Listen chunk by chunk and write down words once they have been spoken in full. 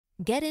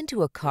Get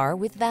into a car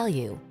with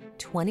value.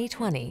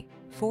 2020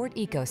 Ford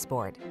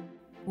EcoSport.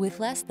 With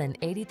less than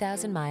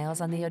 80,000 miles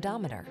on the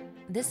odometer,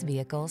 this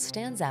vehicle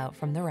stands out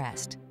from the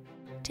rest.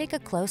 Take a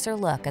closer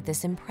look at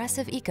this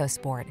impressive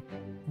EcoSport.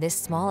 This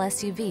small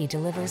SUV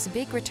delivers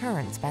big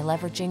returns by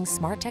leveraging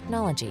smart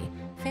technology,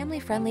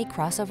 family-friendly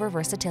crossover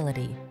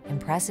versatility,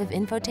 impressive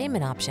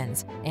infotainment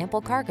options,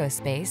 ample cargo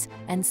space,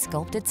 and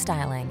sculpted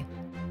styling.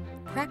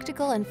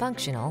 Practical and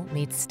functional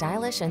meets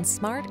stylish and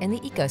smart in the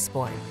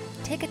EcoSport.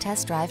 Take a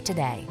test drive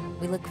today.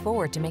 We look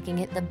forward to making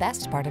it the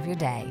best part of your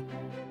day.